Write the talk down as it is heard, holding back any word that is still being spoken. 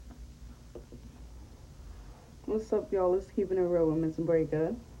What's up, y'all? It's Keeping It Real with Miss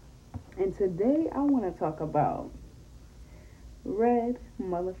Breaker. And today I want to talk about red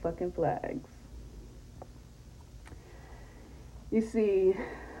motherfucking flags. You see,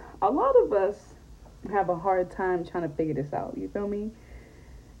 a lot of us have a hard time trying to figure this out. You feel me?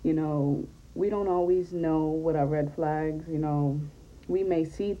 You know, we don't always know what are red flags. We may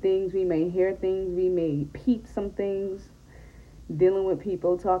see things, we may hear things, we may peep some things, dealing with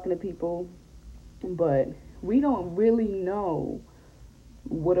people, talking to people, but we don't really know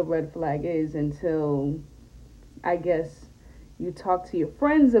what a red flag is until I guess you talk to your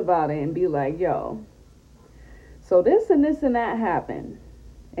friends about it and be like, yo, so this and that happened.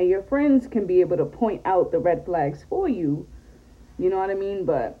 And your friends can be able to point out the red flags for you. You know what I mean?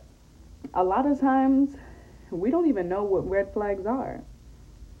 But a lot of times we don't even know what red flags are.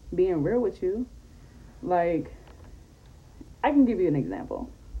 Being real with you. Like, I can give you an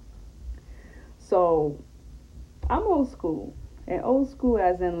example. So, I'm old school. And old school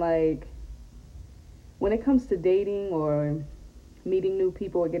as in like when it comes to dating or meeting new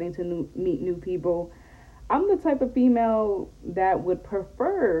people or getting to meet new people, I'm the type of female that would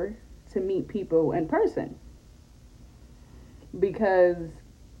prefer to meet people in person because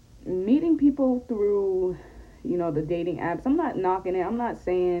meeting people through, the dating apps, I'm not knocking it. I'm not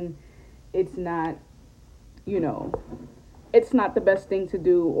saying it's not, you know, it's not the best thing to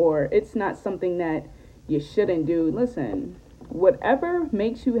do or it's not something that you shouldn't do. Listen, whatever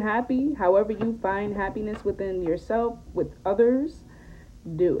makes you happy, however you find happiness within yourself, with others,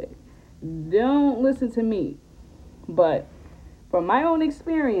 do it. Don't listen to me. But from my own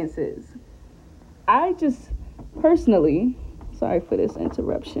experiences, I just personally, sorry for this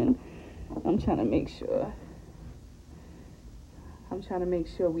interruption. I'm trying to make sure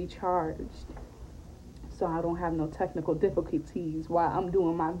we charged so I don't have no technical difficulties while I'm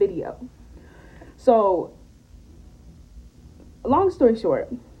doing my video. So, long story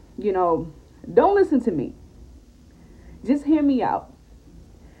short, don't listen to me. Just hear me out.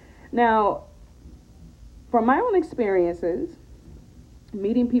 Now, from my own experiences,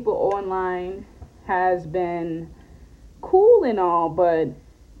 meeting people online has been cool and all, but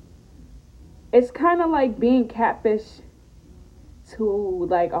it's kind of like being catfish to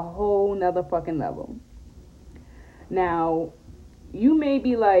like a whole nother fucking level. Now, you may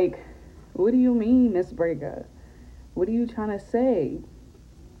be like, what do you mean, Miss Breaker? What are you trying to say?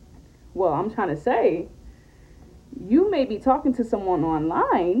 Well, I'm trying to say, you may be talking to someone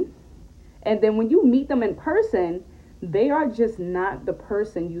online, and then when you meet them in person, they are just not the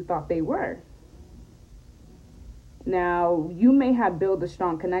person you thought they were. Now, you may have built a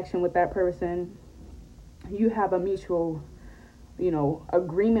strong connection with that person. You have a mutual,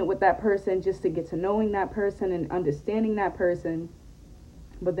 agreement with that person just to get to knowing that person and understanding that person.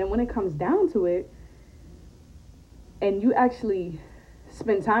 But then when it comes down to it, and you actually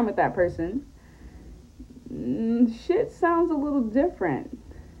spend time with that person, shit sounds a little different.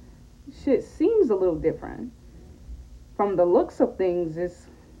 Shit seems a little different. From the looks of things, it's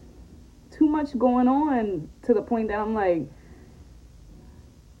too much going on to the point that I'm like,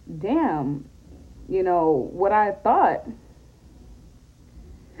 damn, what I thought,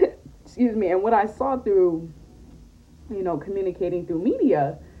 excuse me, and what I saw through, communicating through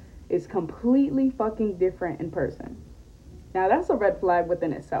media is completely fucking different in person. Now, that's a red flag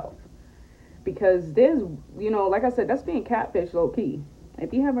within itself. Because there's, like I said, that's being catfish low key.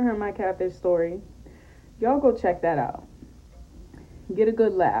 If you haven't heard my catfish story, y'all go check that out. Get a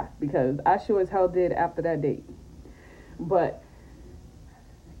good laugh because I sure as hell did after that date. But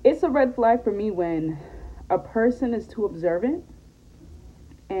it's a red flag for me when a person is too observant,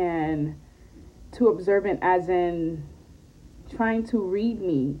 and too observant as in trying to read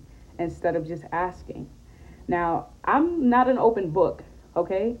me instead of just asking. Now, I'm not an open book,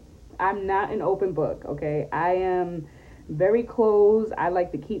 okay? I'm not an open book, okay? I am very closed. I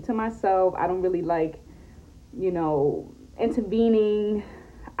like to keep to myself. I don't really like, intervening.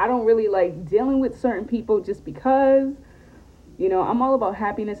 I don't really like dealing with certain people just because, I'm all about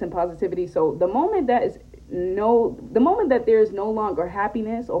happiness and positivity. So the moment that there is no longer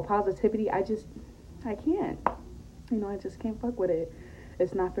happiness or positivity, I can't. I just can't fuck with it.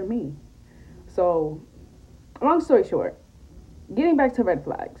 It's not for me. So, long story short, getting back to red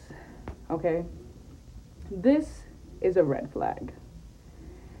flags, okay? This is a red flag.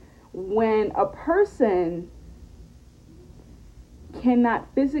 When a person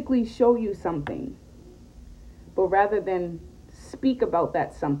cannot physically show you something, but rather than speak about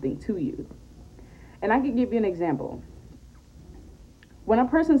that something to you. And I can give you an example. When a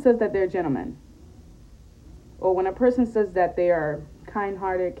person says that they're a gentleman, or when a person says that they are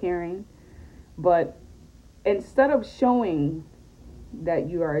kind-hearted, caring, but instead of showing that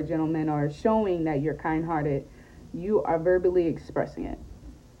you are a gentleman or showing that you're kind-hearted, you are verbally expressing it.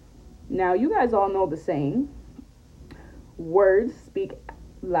 Now, you guys all know the saying, words speak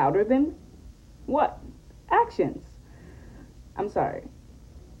louder than what? Actions. I'm sorry.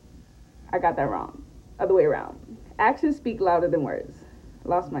 I got that wrong. Other way around. Actions speak louder than words.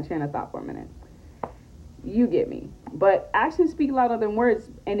 Lost my train of thought for a minute. You get me. But actions speak louder than words.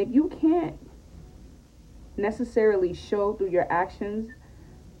 And if you can't necessarily show through your actions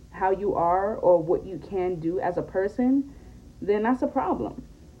how you are or what you can do as a person, then that's a problem.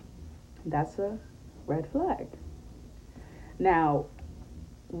 That's a red flag. Now,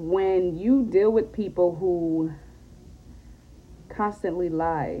 when you deal with people who constantly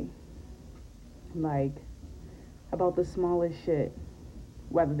lie, like about the smallest shit,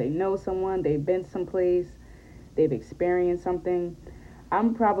 whether they know someone, they've been someplace, they've experienced something,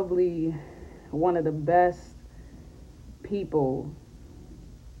 I'm probably one of the best people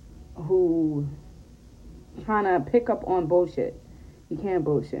who trying to pick up on bullshit. You can't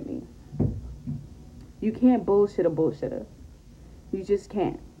bullshit me. You can't bullshit a bullshitter. You just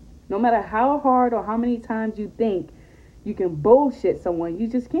can't. No matter how hard or how many times you think you can bullshit someone, you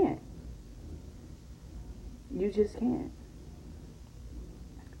just can't. You just can't.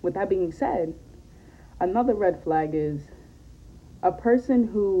 With that being said, another red flag is a person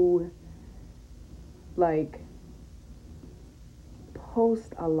who, like, posts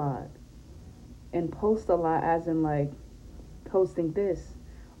a lot. And post a lot as in, like, posting this.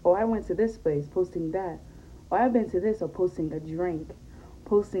 Oh, I went to this place, posting that. Or I've been to this, or posting a drink.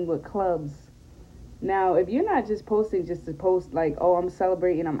 Posting with clubs. Now, if you're not just posting just to post, like, oh, I'm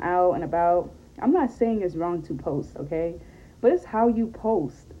celebrating, I'm out and about. I'm not saying it's wrong to post, okay? But it's how you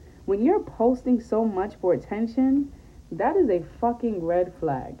post. When you're posting so much for attention, that is a fucking red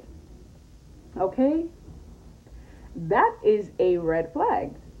flag. Okay? That is a red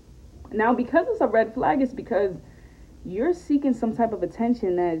flag. Now, because it's a red flag, it's because you're seeking some type of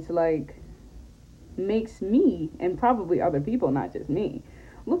attention that's like makes me and probably other people, not just me,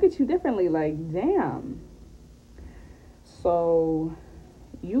 look at you differently. Like, damn. So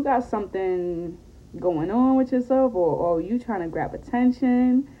you got something going on with yourself, or you trying to grab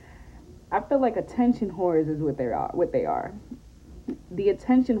attention. I feel like attention whores is what they are. The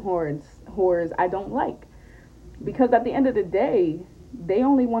attention whores I don't like, because at the end of the day, they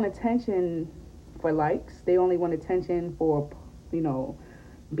only want attention for likes. They only want attention for,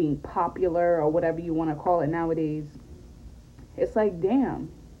 being popular or whatever you want to call it nowadays. It's like,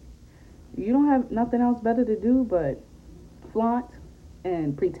 damn, you don't have nothing else better to do but flaunt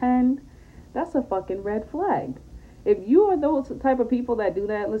and pretend. That's a fucking red flag. If you are those type of people that do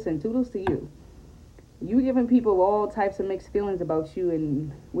that, listen, toodles to you. You giving people all types of mixed feelings about you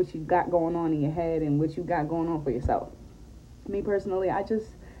and what you got going on in your head and what you got going on for yourself. Me personally, I just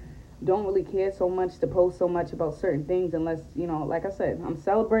don't really care so much to post so much about certain things unless, like I said, I'm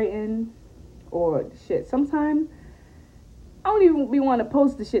celebrating or shit. Sometimes I don't even be want to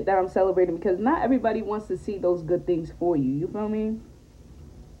post the shit that I'm celebrating because not everybody wants to see those good things for you. You feel me?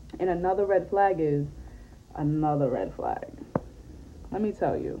 And another red flag is another red flag. Let me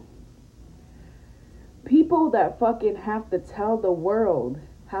tell you. People that fucking have to tell the world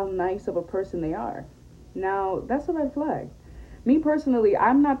how nice of a person they are. Now, that's a red flag. Me personally,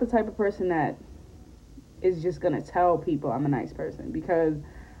 I'm not the type of person that is just going to tell people I'm a nice person because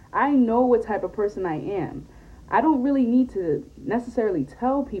I know what type of person I am. I don't really need to necessarily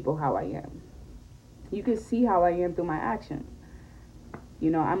tell people how I am. You can see how I am through my actions.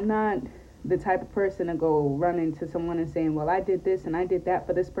 I'm not the type of person to go run into someone and saying, well, I did this and I did that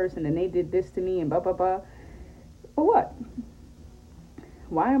for this person and they did this to me and blah, blah, blah. For what?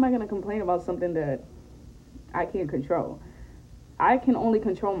 Why am I going to complain about something that I can't control? I can only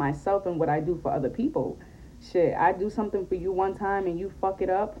control myself and what I do for other people. Shit, I do something for you one time and you fuck it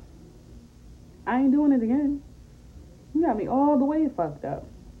up. I ain't doing it again. You got me all the way fucked up.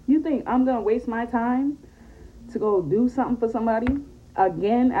 You think I'm going to waste my time to go do something for somebody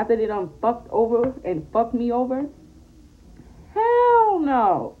again after they done fucked over and fucked me over? Hell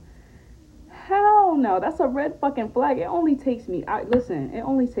no. Hell no. That's a red fucking flag. It only takes me, it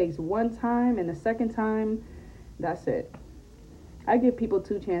only takes one time, and the second time, that's it. I give people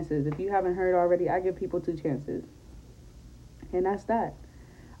 2 chances. If you haven't heard already, I give people 2 chances. And that's that.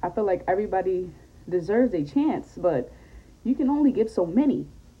 I feel like everybody deserves a chance, but you can only give so many.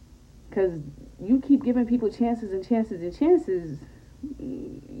 Because you keep giving people chances and chances and chances,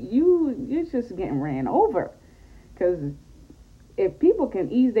 you're just getting ran over. Because if people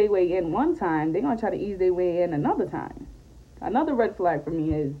can ease their way in one time, they're going to try to ease their way in another time. Another red flag for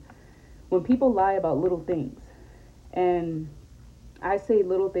me is When people lie about little things, and I say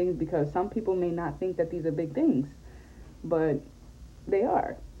little things because some people may not think that these are big things, but they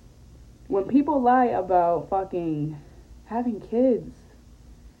are. When people lie about fucking having kids,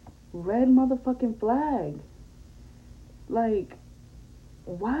 red motherfucking flag. Like,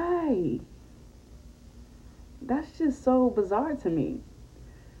 why? That's just so bizarre to me.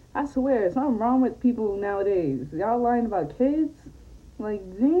 I swear, something wrong with people nowadays. Y'all lying about kids? Like,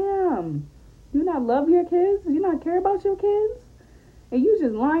 damn. You not love your kids? You not care about your kids? And you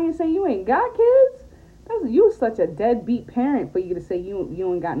just lying saying you ain't got kids? You such a deadbeat parent for you to say you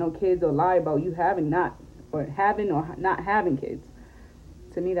ain't got no kids or lie about you having or not having kids.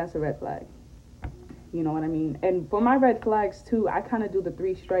 To me, that's a red flag. You know what I mean? And for my red flags too, I kind of do the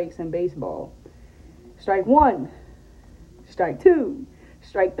 3 strikes in baseball. Strike 1, strike 2,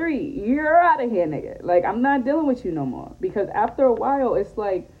 strike 3. You're out of here, nigga. Like, I'm not dealing with you no more. Because after a while, it's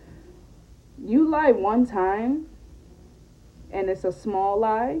like, you lie one time, and it's a small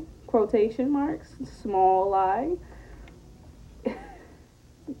lie, quotation marks, small lie.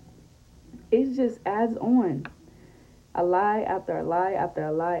 It just adds on. A lie after a lie after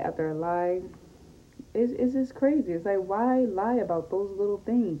a lie after a lie. It's just crazy. It's like, why lie about those little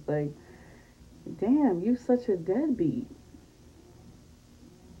things? Like, damn, you such a deadbeat.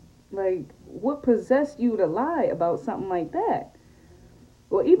 Like, what possessed you to lie about something like that?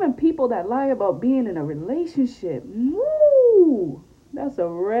 Or even people that lie about being in a relationship. Woo! That's a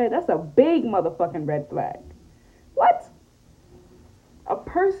big motherfucking red flag. What?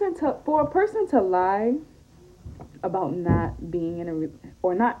 For a person to lie about not being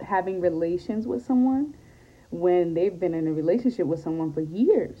or not having relations with someone when they've been in a relationship with someone for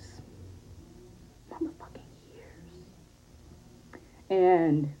years. Motherfucking years.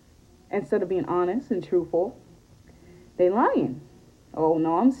 And instead of being honest and truthful, they lying. Oh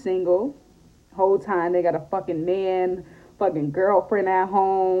no, I'm single. Whole time they got a fucking man, fucking girlfriend at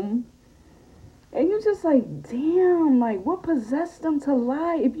home. And you're just like, damn, like, what possessed them to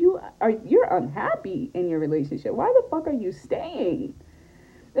lie? If you're unhappy in your relationship, why the fuck are you staying?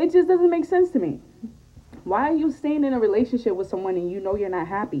 It just doesn't make sense to me. Why are you staying in a relationship with someone and you know you're not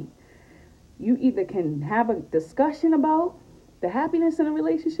happy? You either can have a discussion about the happiness in a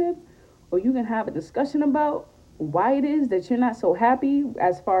relationship, or you can have a discussion about why it is that you're not so happy,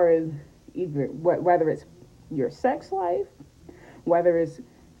 as far as whether it's your sex life, whether it's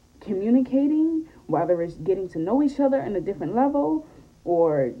communicating, whether it's getting to know each other in a different level,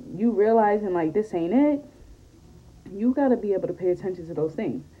 or you realizing like this ain't it. You got to be able to pay attention to those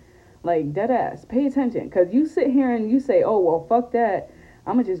things. Like, dead ass, pay attention. Because you sit here and you say, oh, well, fuck that,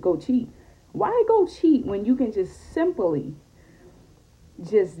 I'm going to just go cheat. Why go cheat when you can just simply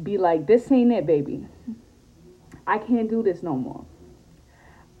just be like, this ain't it, baby. I can't do this no more.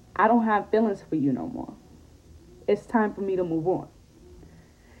 I don't have feelings for you no more. It's time for me to move on.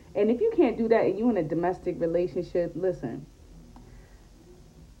 And if you can't do that and you're in a domestic relationship, listen,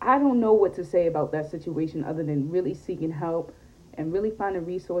 I don't know what to say about that situation other than really seeking help and really finding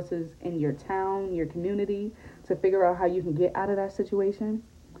resources in your town, your community, to figure out how you can get out of that situation.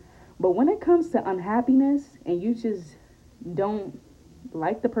 But when it comes to unhappiness and you just don't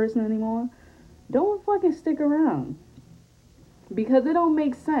like the person anymore, don't fucking stick around. Because it don't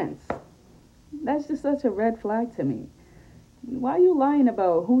make sense. That's just such a red flag to me. Why are you lying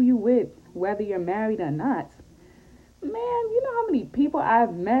about who you with, whether you're married or not? Man, you know how many people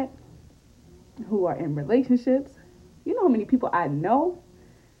I've met who are in relationships? You know how many people I know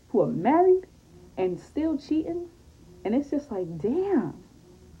who are married and still cheating? And it's just like, damn,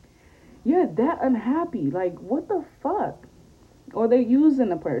 you're that unhappy. Like, what the fuck? Or they're using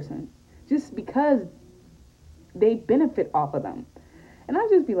the person just because they benefit off of them. And I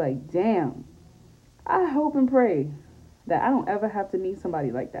just be like, damn, I hope and pray that I don't ever have to meet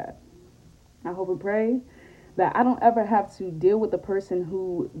somebody like that. I hope and pray that I don't ever have to deal with a person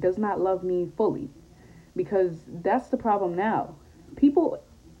who does not love me fully. Because that's the problem now. People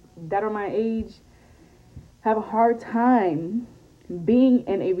that are my age have a hard time being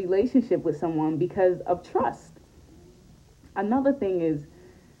in a relationship with someone because of trust. Another thing is,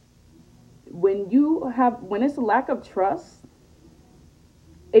 when it's a lack of trust,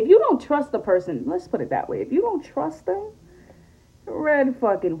 if you don't trust the person, let's put it that way, if you don't trust them, red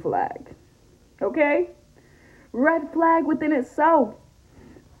fucking flag. Okay? Red flag within itself.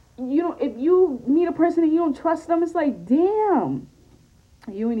 If you meet a person and you don't trust them, it's like, damn,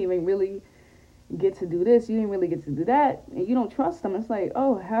 you didn't even really get to do this, you didn't really get to do that, and you don't trust them. It's like,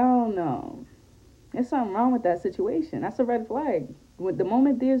 oh, hell no. There's something wrong with that situation. That's a red flag. The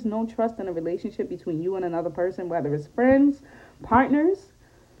moment there's no trust in a relationship between you and another person, whether it's friends, partners,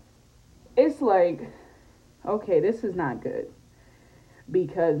 it's like, okay, this is not good.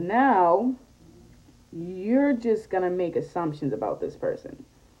 Because now you're just going to make assumptions about this person.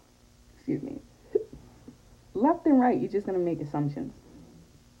 Excuse me. Left and right, you're just going to make assumptions.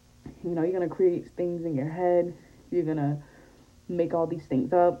 You know, you're going to create things in your head. You're going to make all these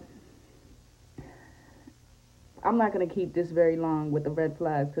things up. I'm not going to keep this very long with the red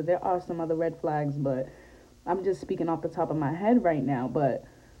flags because there are some other red flags, but I'm just speaking off the top of my head right now. But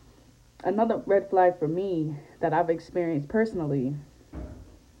another red flag for me that I've experienced personally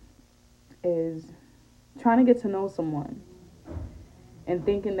is trying to get to know someone and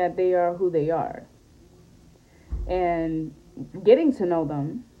thinking that they are who they are. And getting to know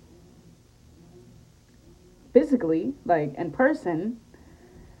them physically, like in person,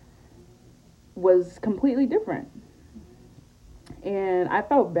 was completely different. And I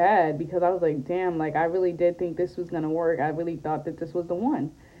felt bad because I was like, damn, like I really did think this was going to work. I really thought that this was the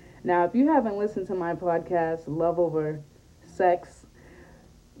one. Now, if you haven't listened to my podcast, Love Over Sex,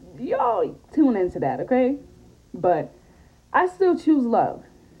 y'all tune into that, okay? But I still choose love.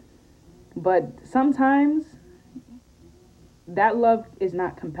 But sometimes that love is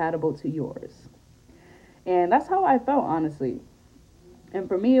not compatible to yours. And that's how I felt, honestly. And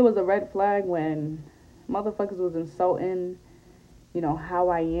for me, it was a red flag when motherfuckers was insulting, you know, how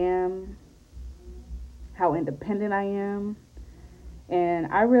I am, how independent I am. And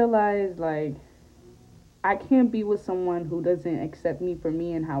I realized, like, I can't be with someone who doesn't accept me for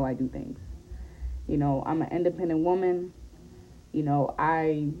me and how I do things. You know, I'm an independent woman. You know,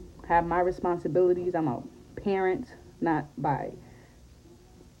 I have my responsibilities. I'm a parent, not by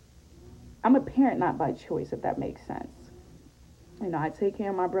choice, if that makes sense. You know, I take care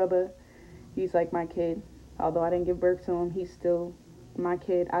of my brother. He's like my kid. Although I didn't give birth to him, he's still my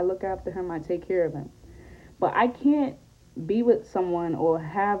kid. I look after him. I take care of him. But I can't be with someone or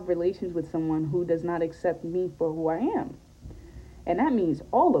have relations with someone who does not accept me for who I am. And that means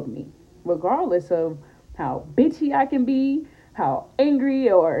all of me, regardless of how bitchy I can be, how angry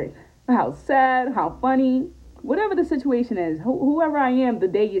or how sad, how funny, whatever the situation is, whoever I am the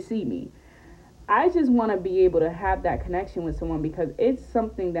day you see me. I just want to be able to have that connection with someone because it's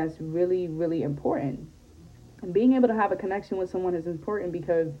something that's really, really important. And being able to have a connection with someone is important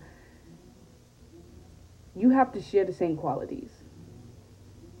because you have to share the same qualities.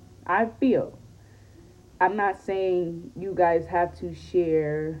 I feel. I'm not saying you guys have to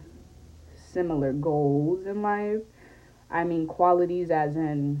share similar goals in life. I mean qualities as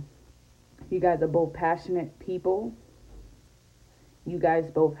in you guys are both passionate people. You guys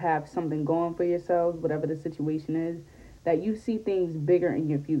both have something going for yourselves, whatever the situation is, that you see things bigger in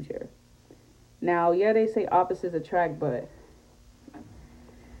your future. Now, yeah, they say opposites attract, but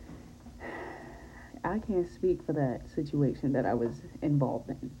I can't speak for that situation that I was involved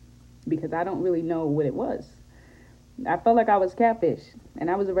in because I don't really know what it was. I felt like I was catfished, and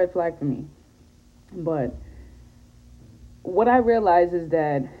that was a red flag for me. But what I realized is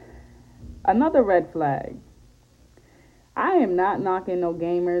that another red flag, I am not knocking no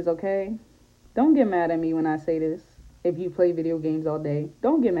gamers, okay? Don't get mad at me when I say this. If you play video games all day,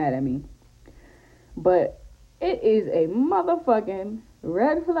 don't get mad at me. But it is a motherfucking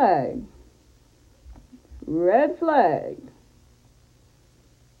red flag. Red flag.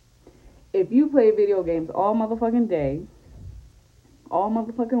 If you play video games all motherfucking day, all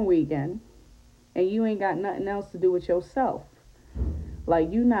motherfucking weekend, and you ain't got nothing else to do with yourself,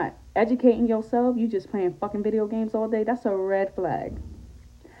 like you not educating yourself, you just playing fucking video games all day, that's a red flag.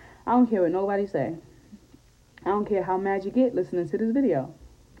 I don't care what nobody say. I don't care how mad you get listening to this video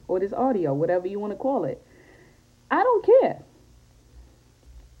or this audio, whatever you want to call it. I don't care.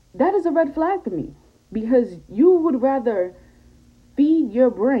 That is a red flag for me because you would rather feed your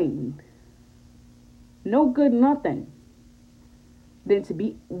brain no good nothing than to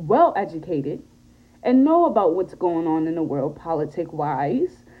be well educated and know about what's going on in the world politic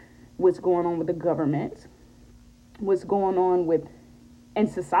wise, what's going on with the government, what's going on with in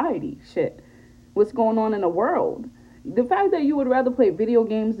society, what's going on in the world. The fact that you would rather play video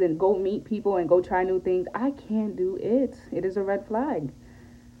games than go meet people and go try new things, I can't do it. It is a red flag.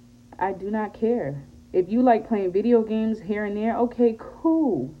 I do not care. If you like playing video games here and there, okay,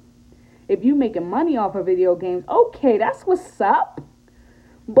 cool. If you making money off of video games, okay, that's what's up.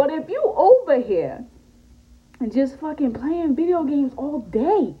 But if you over here and just fucking playing video games all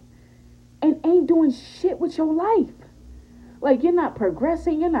day and ain't doing shit with your life, like you're not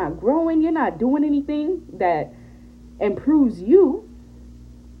progressing, you're not growing, you're not doing anything that improves you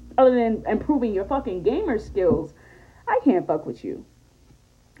other than improving your fucking gamer skills, I can't fuck with you.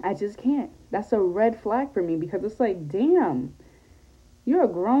 I just can't. That's a red flag for me because it's like, damn, You're a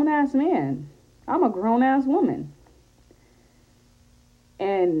grown ass man. I'm a grown ass woman.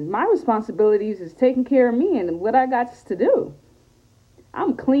 And my responsibilities is taking care of me and what I got to do.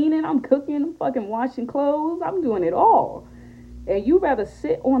 I'm cleaning, I'm cooking, I'm fucking washing clothes, I'm doing it all. And you rather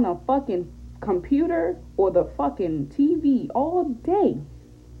sit on a fucking computer or the fucking TV all day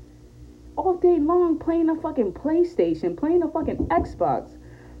long playing a fucking PlayStation, playing a fucking Xbox,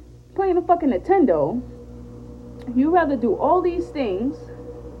 playing a fucking Nintendo. You rather do all these things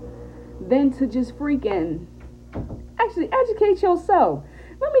than to just freaking actually educate yourself.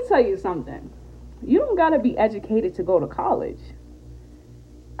 Let me tell you something. You don't gotta be educated to go to college.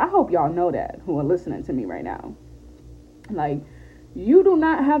 I hope y'all know that who are listening to me right now. Like, you do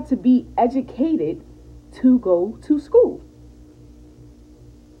not have to be educated to go to school.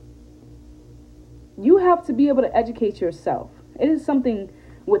 You have to be able to educate yourself. It is something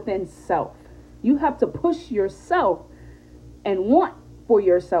within self. You have to push yourself and want for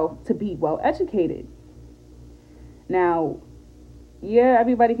yourself to be well educated. Now, yeah,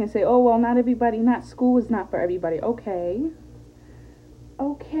 everybody can say, oh, well, not everybody, not school is not for everybody. Okay.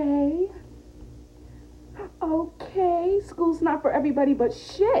 School's not for everybody, but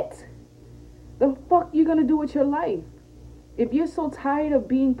shit. The fuck you gonna do with your life? If you're so tired of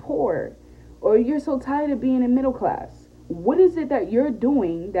being poor, or you're so tired of being in middle class, what is it that you're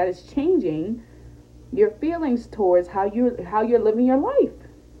doing that is changing your feelings towards how you're living your life?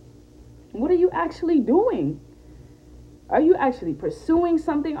 What are you actually doing? Are you actually pursuing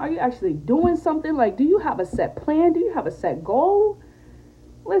something? Are you actually doing something? Like, do you have a set plan? Do you have a set goal?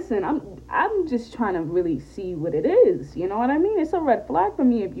 Listen, I'm just trying to really see what it is. You know what I mean? It's a red flag for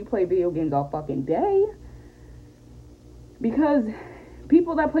me if you play video games all fucking day. Because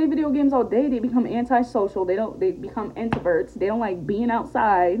people that play video games all day, they become antisocial. They become introverts. They don't like being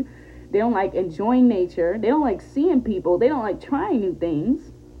outside. They don't like enjoying nature. They don't like seeing people. They don't like trying new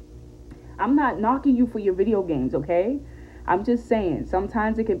things. I'm not knocking you for your video games, okay? I'm just saying,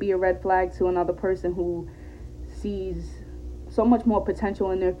 sometimes it could be a red flag to another person who sees so much more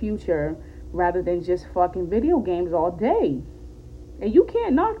potential in their future rather than just fucking video games all day. And you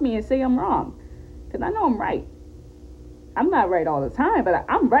can't knock me and say I'm wrong, because I know I'm right. I'm not right all the time, but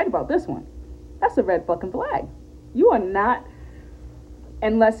I'm right about this one. That's a red fucking flag. You are not,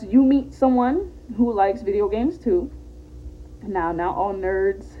 unless you meet someone who likes video games too. Now, not all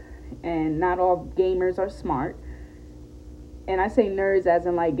nerds and not all gamers are smart. And I say nerds as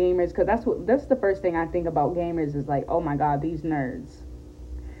in like gamers, because that's the first thing I think about gamers is like, oh my god, these nerds.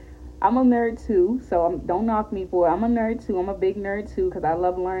 I'm a nerd too, so don't knock me for it. I'm a nerd too. I'm a big nerd too, because I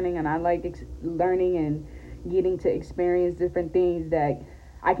love learning and I like learning and getting to experience different things that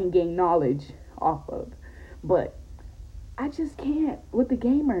I can gain knowledge off of. But I just can't with the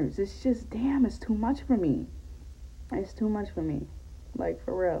gamers. It's just, damn, it's too much for me. It's too much for me. Like,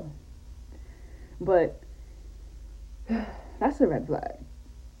 for real. But that's a red flag.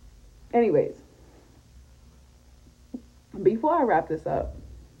 Anyways, before I wrap this up,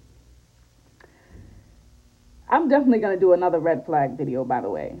 I'm definitely going to do another red flag video, by the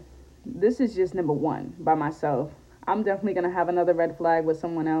way. This is just number 1 by myself. I'm definitely going to have another red flag with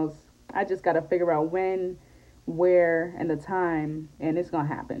someone else. I just got to figure out when, where, and the time, and it's going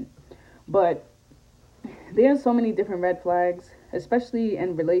to happen. But there's so many different red flags, especially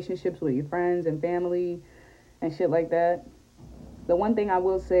in relationships with your friends and family and shit like that. The one thing I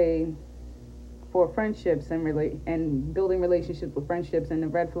will say for friendships and building relationships with friendships and the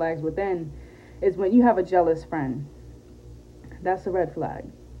red flags within is when you have a jealous friend. That's a red flag.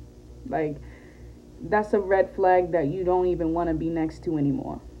 Like, that's a red flag that you don't even want to be next to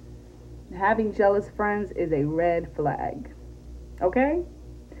anymore. Having jealous friends is a red flag. Okay?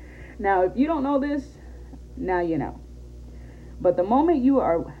 Now, if you don't know this, now you know. But the moment you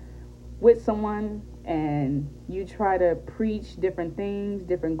are with someone and you try to preach different things,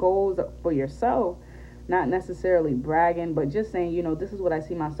 different goals for yourself, not necessarily bragging, but just saying, you know, this is what I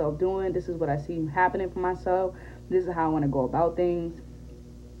see myself doing, this is what I see happening for myself, this is how I want to go about things.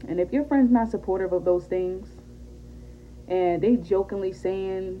 And if your friend's not supportive of those things, and they jokingly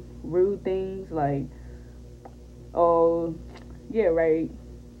saying rude things like, oh, yeah, right,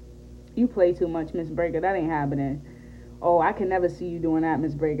 you play too much, Miss Breaker, that ain't happening. Oh, I can never see you doing that,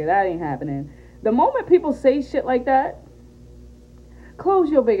 Miss Breaker, that ain't happening. The moment people say shit like that, close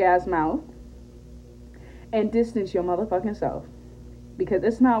your big ass mouth and distance your motherfucking self, because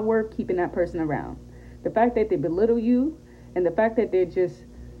it's not worth keeping that person around. The fact that they belittle you and the fact that they're just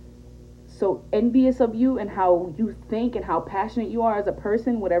so envious of you and how you think and how passionate you are as a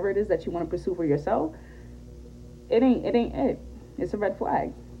person, whatever it is that you want to pursue for yourself, it ain't it. It's a red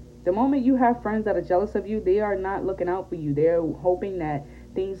flag. The moment you have friends that are jealous of you, they are not looking out for you. They're hoping that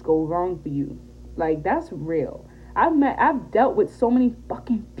things go wrong for you. Like, that's real. I've dealt with so many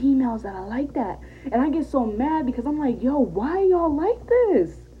fucking females that are like that. And I get so mad because I'm like, yo, why y'all like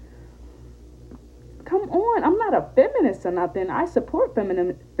this? Come on. I'm not a feminist or nothing. I support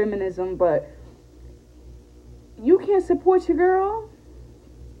feminism, but you can't support your girl.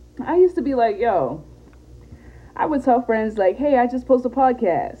 I used to be like, yo, I would tell friends like, hey, I just posted a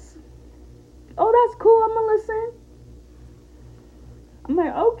podcast. Oh, that's cool. I'm gonna listen. I'm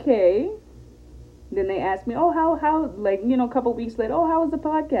like, okay. Then they ask me, oh, how, like, a couple weeks later, oh, how was the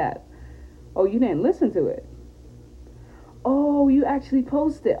podcast? Oh, you didn't listen to it. Oh, you actually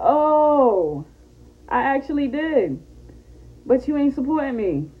posted. Oh, I actually did. But you ain't supporting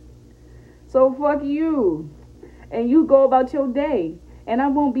me. So fuck you. And you go about your day. And I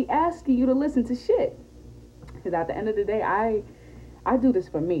won't be asking you to listen to shit. Because at the end of the day, I do this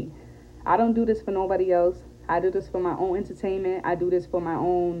for me. I don't do this for nobody else. I do this for my own entertainment. I do this for my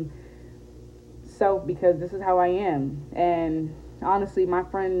own self because this is how I am. And honestly, my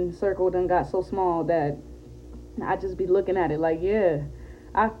friend circle done got so small that I just be looking at it like, yeah,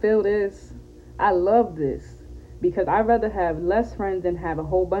 I feel this. I love this. Because I'd rather have less friends than have a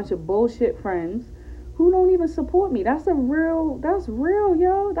whole bunch of bullshit friends who don't even support me. That's real,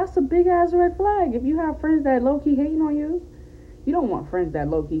 yo. That's a big ass red flag. If you have friends that low-key hating on you, you don't want friends that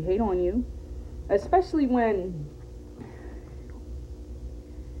low-key hate on you. Especially when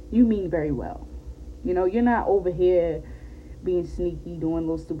you mean very well. You're not over here being sneaky, doing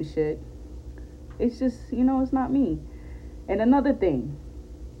little stupid shit. It's just, it's not me. And another thing,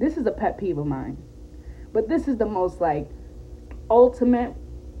 this is a pet peeve of mine. But this is the most, ultimate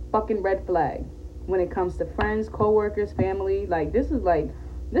fucking red flag. When it comes to friends, co-workers, family, this is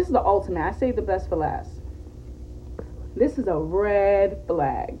the ultimate. I saved the best for last. This is a red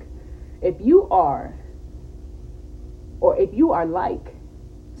flag. If you are like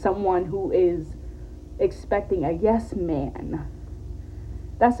someone who is expecting a yes man,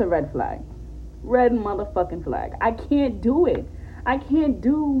 that's a red flag. Red motherfucking flag. I can't do it. I can't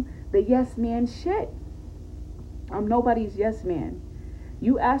do the yes man shit. I'm nobody's yes man.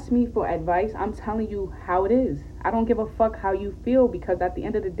 You ask me for advice, I'm telling you how it is. I don't give a fuck how you feel because at the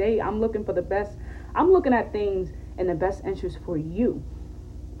end of the day, I'm looking for the best. I'm looking at things in the best interest for you.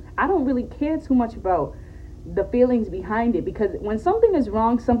 I don't really care too much about the feelings behind it because when something is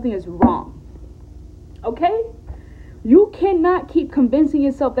wrong, something is wrong. Okay? You cannot keep convincing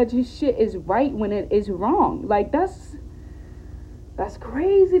yourself that your shit is right when it is wrong. That's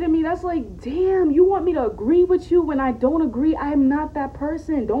crazy to me. That's like, damn, you want me to agree with you when I don't agree? I am not that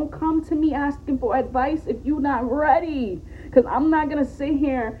person. Don't come to me asking for advice if you're not ready. Because I'm not going to sit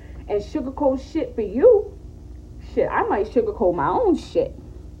here and sugarcoat shit for you. Shit, I might sugarcoat my own shit.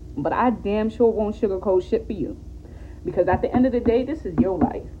 But I damn sure won't sugarcoat shit for you. Because at the end of the day, this is your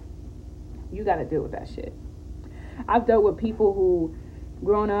life. You got to deal with that shit. I've dealt with people who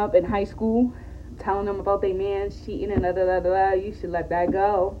grown up in high school telling them about their man cheating and you should let that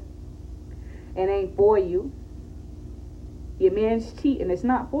go. It ain't for you. Your man's cheating. It's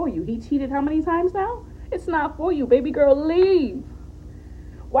not for you. He cheated how many times now? It's not for you. Baby girl, leave.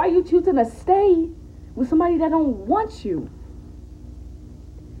 Why are you choosing to stay with somebody that don't want you?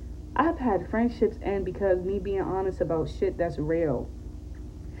 I've had friendships end because me being honest about shit that's real.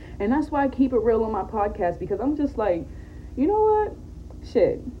 And that's why I keep it real on my podcast because I'm just like, you know what?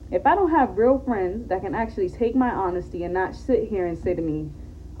 Shit, if I don't have real friends that can actually take my honesty and not sit here and say to me,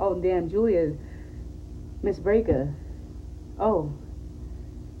 oh damn, Julia, Miss Breaker, oh,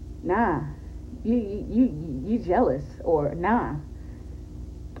 nah, you jealous, or nah,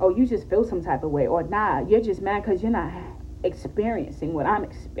 oh, you just feel some type of way, or nah, you're just mad because you're not experiencing what I'm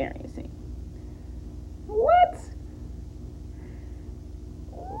experiencing. What?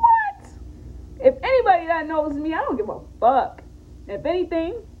 If anybody that knows me, I don't give a fuck. If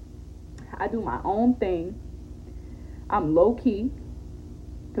anything, I do my own thing. I'm low-key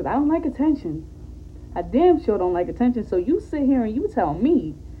because I don't like attention. I damn sure don't like attention. So you sit here and you tell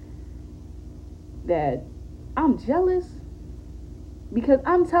me that I'm jealous because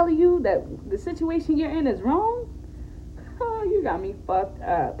I'm telling you that the situation you're in is wrong? Oh, you got me fucked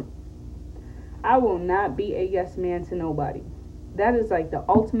up. I will not be a yes man to nobody. That is the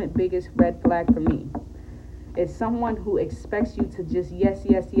ultimate biggest red flag for me. It's someone who expects you to just yes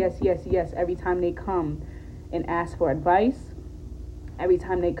every time they come and ask for advice, every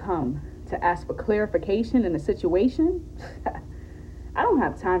time they come to ask for clarification in a situation. I don't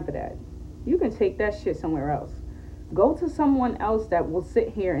have time for that. You can take that shit somewhere else. Go to someone else that will sit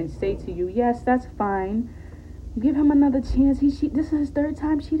here and say to you, yes, that's fine, Give him another chance. This is his third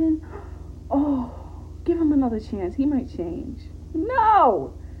time cheating. Oh, give him another chance. He might change.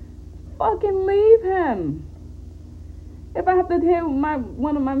 No, fucking leave him. If I have to hear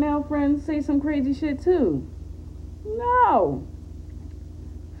one of my male friends say some crazy shit too, no,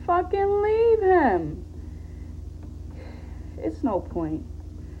 fucking leave him. It's no point.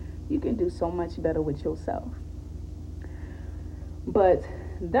 You can do so much better with yourself. But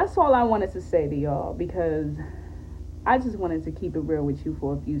that's all I wanted to say to y'all, because I just wanted to keep it real with you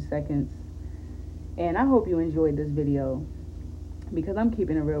for a few seconds. And I hope you enjoyed this video, because I'm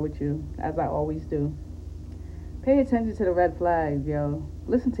keeping it real with you, as I always do. Pay attention to the red flags, yo.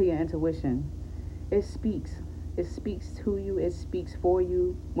 Listen to your intuition. It speaks. It speaks to you. It speaks for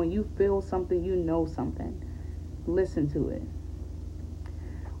you. When you feel something, you know something. Listen to it.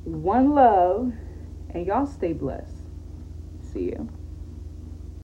 One love, and y'all stay blessed. See you.